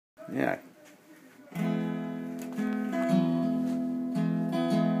Yeah.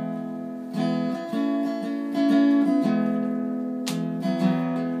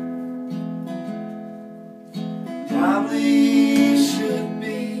 Probably should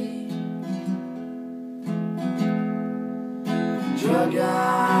be drug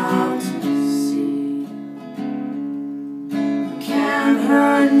out to sea. Can't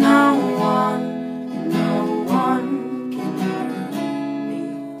hurt no one, no one can hurt me.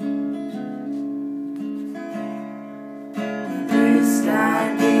 Least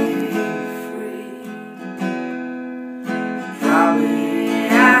I'd be free. Probably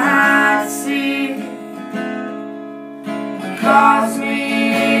I'd see what caused me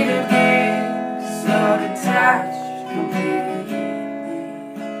to be so detached completely.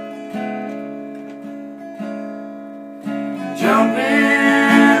 Jump in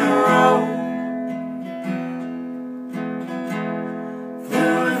a rope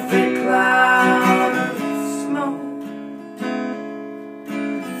through a thick cloud of smoke,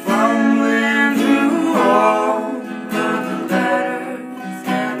 fumbling through all of the letters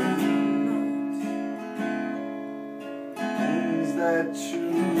and notes that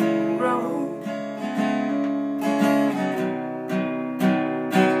you wrote.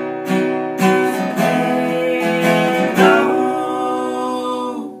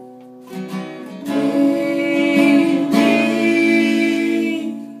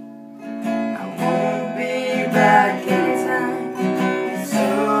 Back in time, so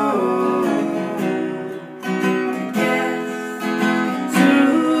I guess too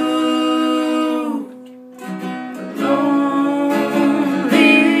lonely.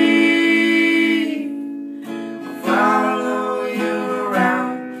 I'll follow you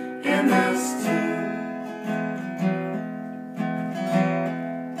around in this tune.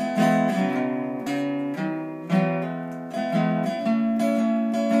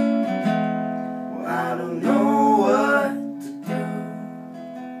 Well, I don't know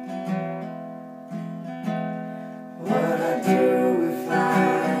what I'd do if I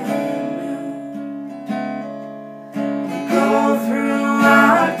knew. Go through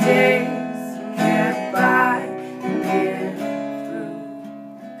our days and get by and get through.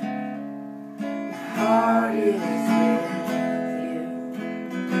 My heart is with you.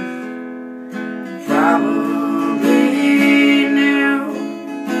 Probably knew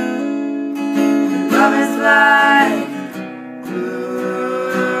that love is like glue.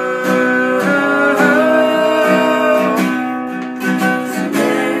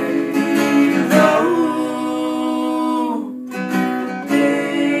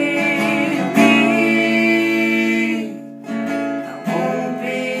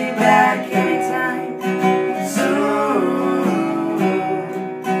 Back anytime, so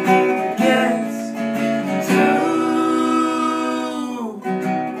gets too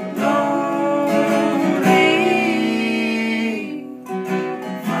lonely.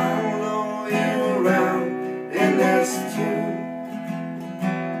 Follow you around in this tune.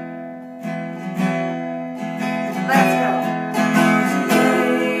 Let's go.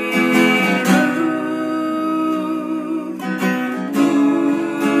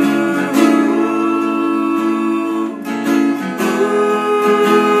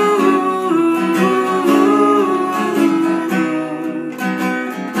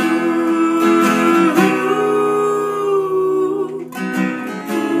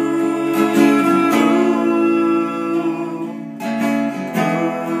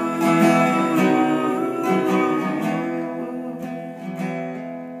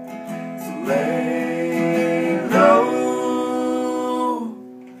 Lay low,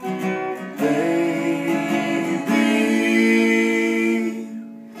 baby,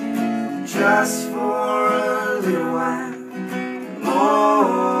 just for a little while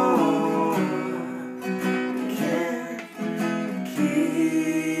more. Can't keep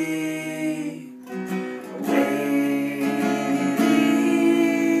waiting.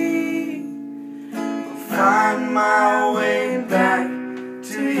 I'll find my way back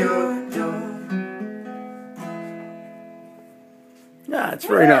to your door. Yeah, it's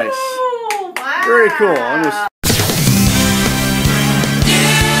very nice. Wow. Very cool.